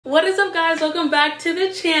What is up, guys? Welcome back to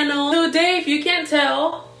the channel. Today, if you can't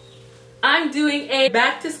tell, I'm doing a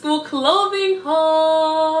back to school clothing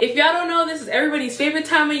haul. If y'all don't know, this is everybody's favorite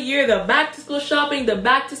time of year, the back to school shopping, the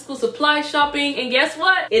back to school supply shopping. And guess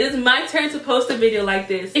what? It is my turn to post a video like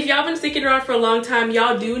this. If y'all been sticking around for a long time,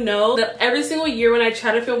 y'all do know that every single year when I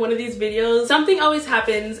try to film one of these videos, something always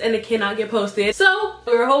happens and it cannot get posted. So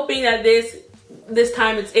we're hoping that this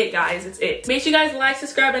time it's it, guys. It's it. Make sure you guys like,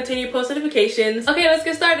 subscribe, and turn your post notifications. Okay, let's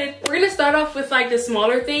get started. We're gonna start off with like the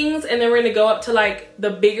smaller things, and then we're gonna go up to like the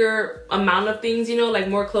bigger amount of things, you know, like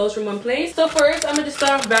more clothes from one place. So first, I'm gonna just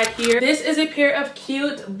start off back here. This is a pair of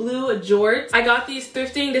cute blue jorts. I got these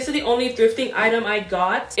thrifting. This is the only thrifting item I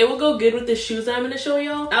got. It will go good with the shoes that I'm gonna show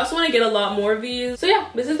y'all. I also want to get a lot more of these. So yeah,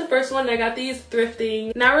 this is the first one. I got these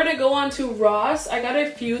thrifting. Now we're gonna go on to Ross. I got a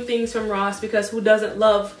few things from Ross because who doesn't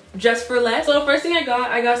love just for less? So the first thing I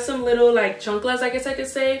got some little like chunklets, I guess I could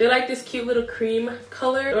say. They're like this cute little cream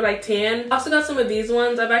color or like tan. I also got some of these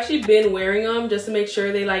ones. I've actually been wearing them just to make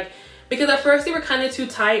sure they like, because at first they were kind of too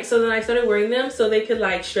tight, so then I started wearing them so they could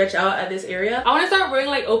like stretch out at this area. I want to start wearing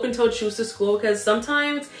like open-toed shoes to school because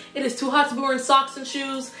sometimes it is too hot to be wearing socks and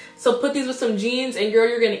shoes. So put these with some jeans and girl,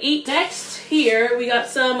 you're gonna eat. Next here we got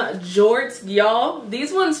some jorts, y'all.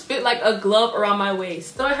 These ones fit like a glove around my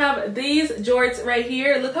waist. So I have these jorts right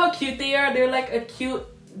here. Look how cute they are. They're like a cute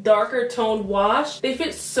darker toned wash. They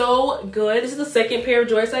fit so good. This is the second pair of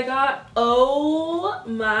jorts I got. Oh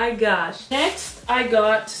my gosh. Next I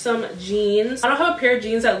got some jeans. I don't have a pair of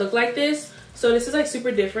jeans that look like this, so this is like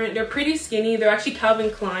super different. They're pretty skinny. They're actually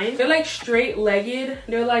Calvin Klein. They're like straight legged.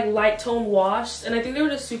 They're like light tone washed, and I think they were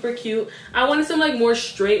just super cute. I wanted some like more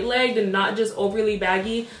straight legged and not just overly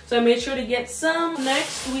baggy, so I made sure to get some.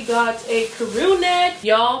 Next we got a crew neck.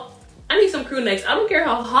 Y'all, I need some crew necks. I don't care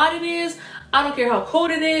how hot it is. I don't care how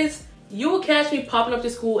cold it is. You will catch me popping up to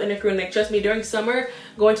school in a crew neck. Trust me, during summer,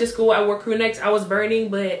 going to school, I wore crew necks. I was burning,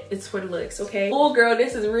 but it's for the looks, okay? Oh, girl,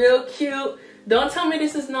 this is real cute. Don't tell me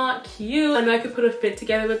this is not cute. I know I could put a fit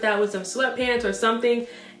together with that with some sweatpants or something,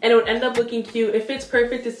 and it would end up looking cute. It fits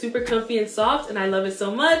perfect. It's super comfy and soft, and I love it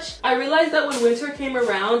so much. I realized that when winter came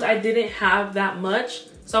around, I didn't have that much,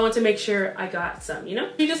 so I want to make sure I got some, you know?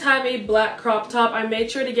 You just have a black crop top. I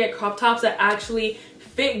made sure to get crop tops that actually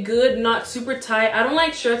fit good, not super tight. I don't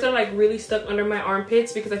like shirts that are like really stuck under my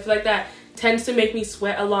armpits because I feel like that tends to make me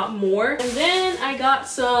sweat a lot more. And then I got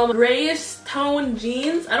some grayish tone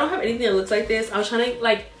jeans. I don't have anything that looks like this. I was trying to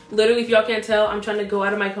like, literally, if y'all can't tell, I'm trying to go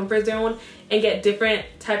out of my comfort zone and get different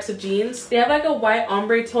types of jeans. They have like a white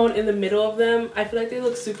ombre tone in the middle of them. I feel like they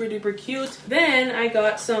look super duper cute. Then I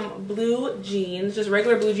got some blue jeans, just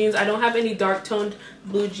regular blue jeans. I don't have any dark toned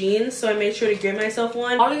blue jeans, so I made sure to get myself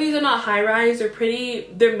one. All of these are not high rise.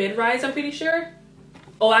 They're mid rise, I'm pretty sure.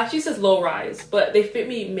 Oh, actually it says low rise, but they fit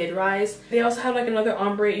me mid rise. They also have like another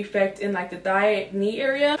ombre effect in like the thigh knee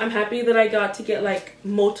area. I'm happy that I got to get like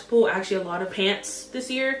multiple, actually a lot of pants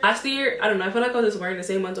this year. Last year, I don't know, I feel like I was just wearing the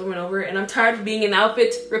same ones over and over, and I'm tired of being an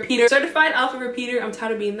outfit repeater. Certified outfit repeater, I'm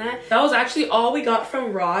tired of being that. That was actually all we got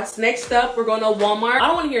from Ross. Next up, we're going to Walmart. I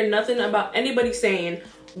don't want to hear nothing about anybody saying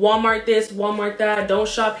Walmart this, Walmart that, don't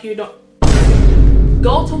shop here, don't.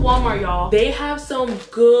 Go to Walmart, y'all. They have some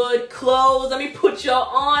good clothes. Let me put y'all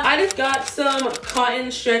on. I just got some cotton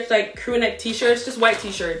stretch like crew neck t-shirts, just white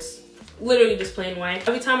t-shirts. Literally just plain white.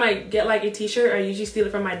 Every time I get like a t-shirt, I usually steal it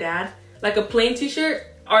from my dad. Like a plain t-shirt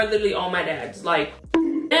are literally all my dad's. Like,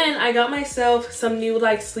 and I got myself some new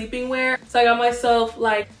like sleeping wear. So I got myself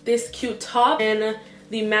like this cute top and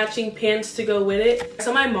the matching pants to go with it.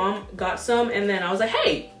 So my mom got some, and then I was like,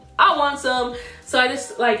 hey, I want some. So I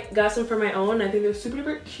just like got some for my own. I think they're super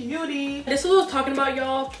duper cutie. This is what I was talking about,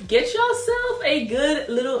 y'all. Get yourself a good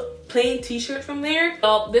little plain t-shirt from there.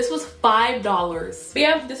 This was $5. But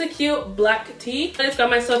yeah, this is a cute black tee. I just got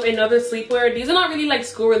myself another sleepwear. These are not really like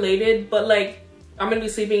school related, but like I'm gonna be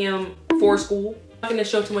sleeping in them for school. I'm not gonna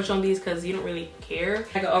show too much on these because you don't really care.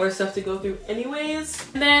 I got other stuff to go through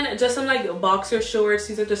anyways. And then just some like boxer shorts.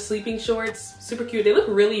 These are just sleeping shorts. Super cute. They look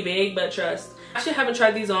really big, but trust, I actually haven't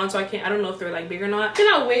tried these on, so I don't know if they're like big or not. I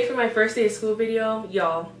cannot wait for my first day of school video.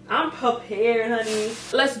 Y'all, I'm prepared, honey.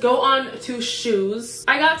 Let's go on to shoes.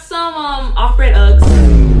 I got some off-brand Uggs.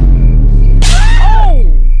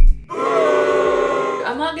 Oh!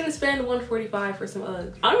 I'm not gonna spend $145 for some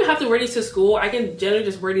Uggs. I don't even have to wear these to school. I can generally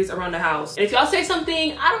just wear these around the house. And if y'all say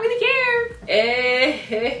something, I don't really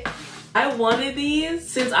care. I wanted these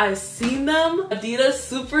since I've seen them.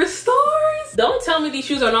 Adidas Superstars. Don't tell me these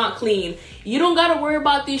shoes are not clean. You don't gotta worry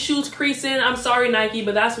about these shoes creasing. I'm sorry, Nike,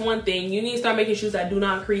 but that's one thing. You need to start making shoes that do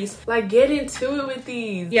not crease. Like, get into it with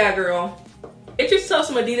these. Yeah, girl. Get yourself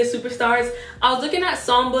some Adidas Superstars. I was looking at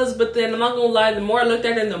Sambas, but then I'm not gonna lie, the more I looked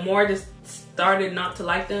at them, the more I just started not to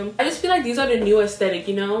like them. I just feel like these are the new aesthetic,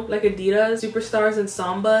 you know, like Adidas Superstars and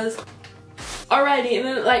Sambas. Alrighty, and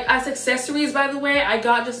then like as accessories, by the way, I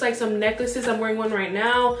got just like some necklaces. I'm wearing one right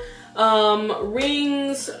now.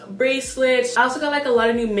 Rings, bracelets. I also got like a lot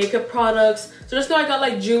of new makeup products. So just know I got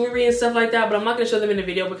like jewelry and stuff like that, but I'm not gonna show them in the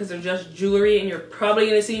video because they're just jewelry and you're probably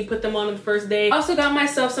gonna see me put them on the first day. I also got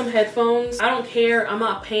myself some headphones. I don't care. I'm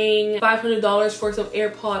not paying $500 for some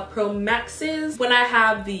AirPod Pro Maxes when I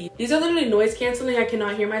have these. These are literally noise canceling. I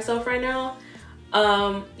cannot hear myself right now.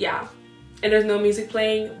 Yeah. And there's no music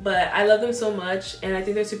playing, but I love them so much and I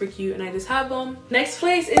think they're super cute and I just have them. Next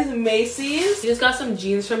place is Macy's. We just got some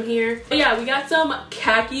jeans from here. But yeah, we got some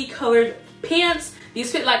khaki colored pants.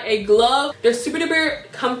 These fit like a glove. They're super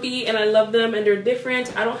duper comfy and I love them and they're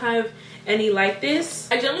different. I don't have any like this.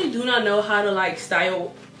 I generally do not know how to like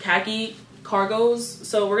style khaki cargos,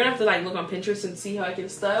 so we're gonna have to like look on Pinterest and see how I can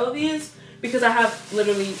style these, because I have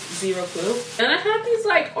literally zero clue. And I have these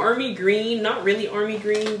like army green, not really army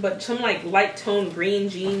green, but some like light tone green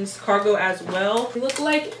jeans cargo as well. They look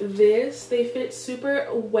like this. They fit super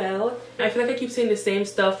well. I feel like I keep saying the same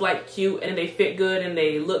stuff, like cute and they fit good and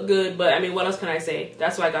they look good, but I mean, what else can I say?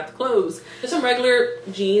 That's why I got the clothes. Just some regular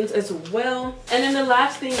jeans as well. And then the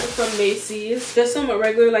last thing from Macy's, just some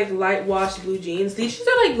regular like light wash blue jeans. These jeans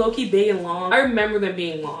are like low-key big and long. I remember them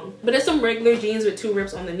being long, but it's some regular jeans with 2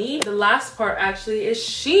 rips on the knee. The last part actually is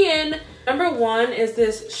Shein. Number one is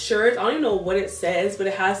this shirt. I don't even know what it says, but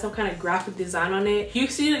it has some kind of graphic design on it. You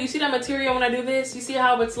see that material when I do this? You see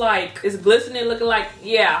how it's like, it's glistening, looking like,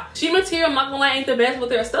 yeah. Shein material, I'm not gonna lie, ain't the best, but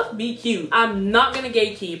their stuff be cute. I'm not gonna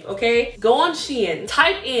gatekeep, okay? Go on Shein,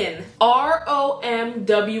 type in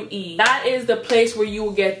ROMWE. That is the place where you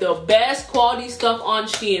will get the best quality stuff on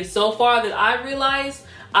Shein. So far that I realized,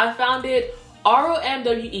 I found it,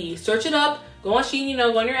 ROMWE. Search it up. Go on Shein, you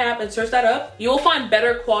know, go on your app and search that up. You'll find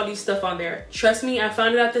better quality stuff on there. Trust me, I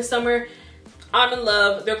found it out this summer. I'm in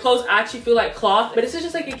love. Their clothes actually feel like cloth, but this is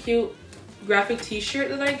just like a cute graphic t-shirt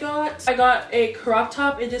that I got. I got a crop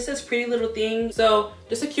top. It just says pretty little thing. So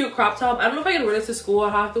just a cute crop top. I don't know if I can wear this to school.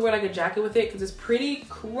 I'll have to wear like a jacket with it because it's pretty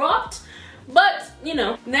cropped, but you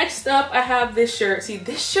know. Next up, I have this shirt. See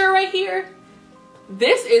this shirt right here?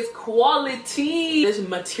 This is quality. There's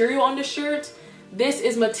material on the shirt. This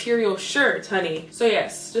is material shirt, honey. So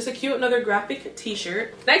yes, just a cute another graphic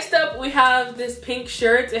t-shirt. Next up, we have this pink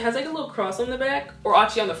shirt. It has like a little cross on the back, or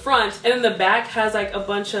actually on the front. And then the back has like a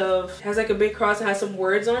bunch of, has like a big cross and has some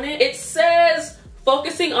words on it. It says,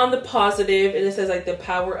 focusing on the positive, and it says like the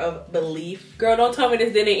power of belief. Girl, don't tell me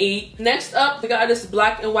this didn't eat. Next up, we got this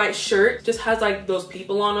black and white shirt. Just has like those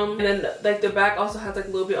people on them. And then like the back also has like a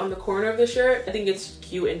little bit on the corner of the shirt. I think it's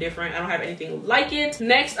cute and different. I don't have anything like it.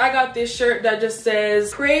 Next, I got this shirt that just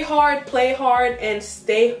says, pray hard, play hard, and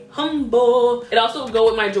stay humble. It also will go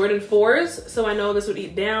with my Jordan 4s, so I know this would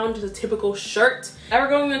eat down. Just a typical shirt. Now we're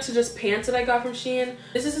going into just pants that I got from Shein.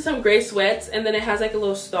 This is some gray sweats, and then it has like a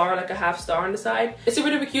little star, like a half star on the side. It's super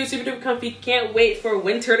duper cute, super duper comfy. Can't wait for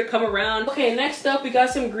winter to come around. Okay, next up, we got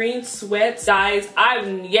some green sweats. Guys,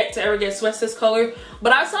 I've yet to ever get sweats this color,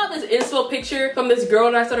 but I saw this inspo picture from this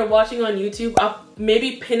girl that I started watching on YouTube. I'll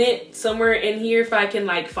maybe pin it somewhere in here if I can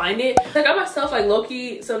like find it. I got myself like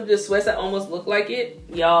low-key some just sweats that almost look like it.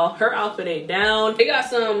 Y'all, her outfit ain't down. They got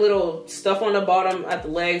some little stuff on the bottom at the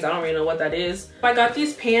legs. I don't really know what that is. I got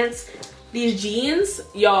these pants, these jeans.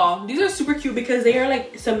 Y'all, these are super cute because they are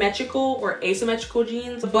like symmetrical or asymmetrical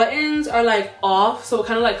jeans. The buttons are like off, so it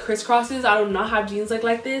kind of like crisscrosses. I do not have jeans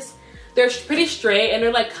like this. They're pretty straight and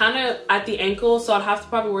they're like kind of at the ankle, so I'd have to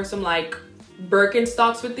probably wear some like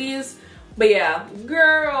Birkenstocks with these. But yeah,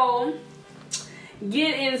 girl,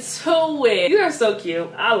 get into it. These are so cute.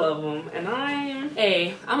 I love them. And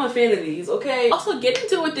I'm a fan of these, okay? Also, get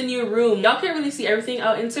into it with the new room. Y'all can't really see everything.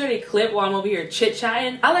 I'll insert a clip while I'm over here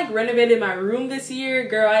chit-chatting. I like renovated my room this year.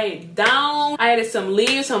 Girl, I ate down. I added some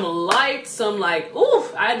leaves, some lights, some like,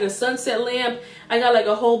 oof. I added a sunset lamp. I got like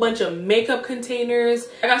a whole bunch of makeup containers.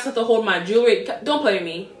 I got stuff to hold my jewelry. Don't play with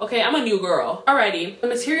me, okay? I'm a new girl. Alrighty, the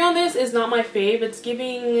material on this is not my fave. It's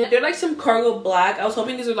giving, they're like some cargo black. I was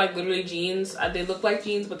hoping these were like literally jeans. They look like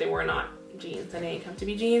jeans, but they were not jeans. And they ain't come to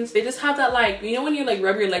be jeans. They just have that like, you know when you like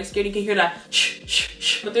rub your legs together, you can hear that shh, shh,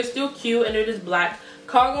 shh. But they're still cute and they're just black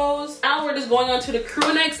cargos. Now we're just going on to the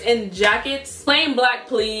crew necks and jackets. Plain black,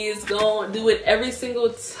 please. Don't do it every single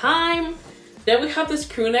time. Then we have this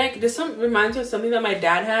crew neck. This reminds me of something that my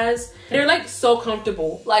dad has. They're like so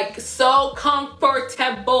comfortable. Like so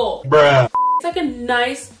comfortable. Bruh. It's like a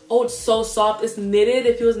nice, oh, it's so soft. It's knitted.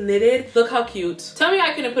 It feels knitted. Look how cute. Tell me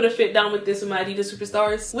I couldn't put a fit down with this with my Adidas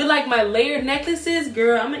Superstars. With like my layered necklaces,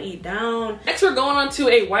 girl, I'm gonna eat down. Next, we're going on to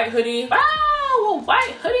a white hoodie. Wow, a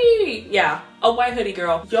white hoodie. Yeah, a white hoodie,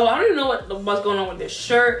 girl. Yo, I don't even know what's going on with this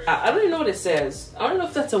shirt. I don't even know what it says. I don't know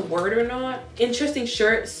if that's a word or not. Interesting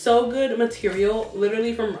shirt. So good material.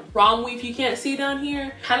 Literally from Rom Weave. You can't see down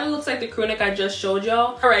here. Kind of looks like the crew neck I just showed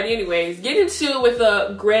y'all. Alrighty, anyways, get into it with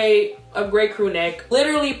a gray crew neck.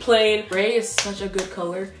 Literally plain. Gray is such a good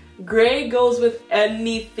color. Gray goes with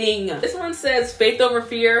anything. This one says faith over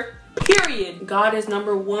fear. Period. God is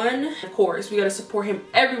number one. Of course, we gotta support him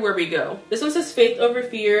everywhere we go. This one says faith over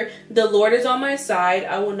fear. The Lord is on my side.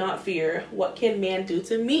 I will not fear. What can man do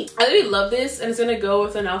to me? I really love this, and it's gonna go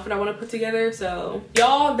with an outfit I want to put together. So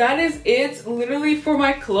y'all, that is it literally for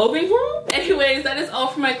my clothing haul. Anyways, that is all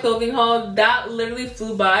for my clothing haul. That literally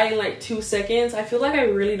flew by in like 2 seconds. I feel like I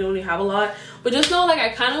really don't even have a lot, but just know like I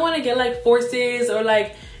kind of want to get like forces or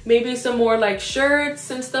like maybe some more like shirts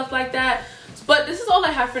and stuff like that. But this is all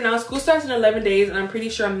I have for now. School starts in 11 days and I'm pretty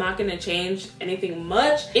sure I'm not going to change anything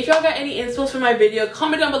much. If y'all got any inspo for my video,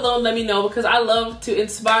 comment down below and let me know, because I love to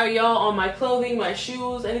inspire y'all on my clothing, my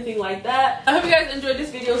shoes, anything like that. I hope you guys enjoyed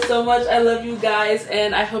this video so much. I love you guys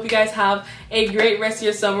and I hope you guys have a great rest of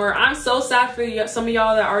your summer. I'm so sad for some of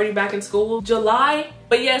y'all that are already back in school. July.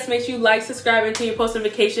 But yes, make sure you like, subscribe, and turn your post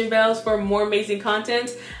notification bells for more amazing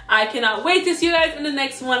content. I cannot wait to see you guys in the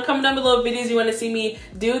next one. Comment down below videos you want to see me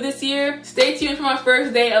do this year. Stay tuned for my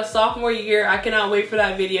first day of sophomore year. I cannot wait for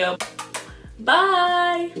that video.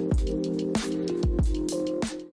 Bye.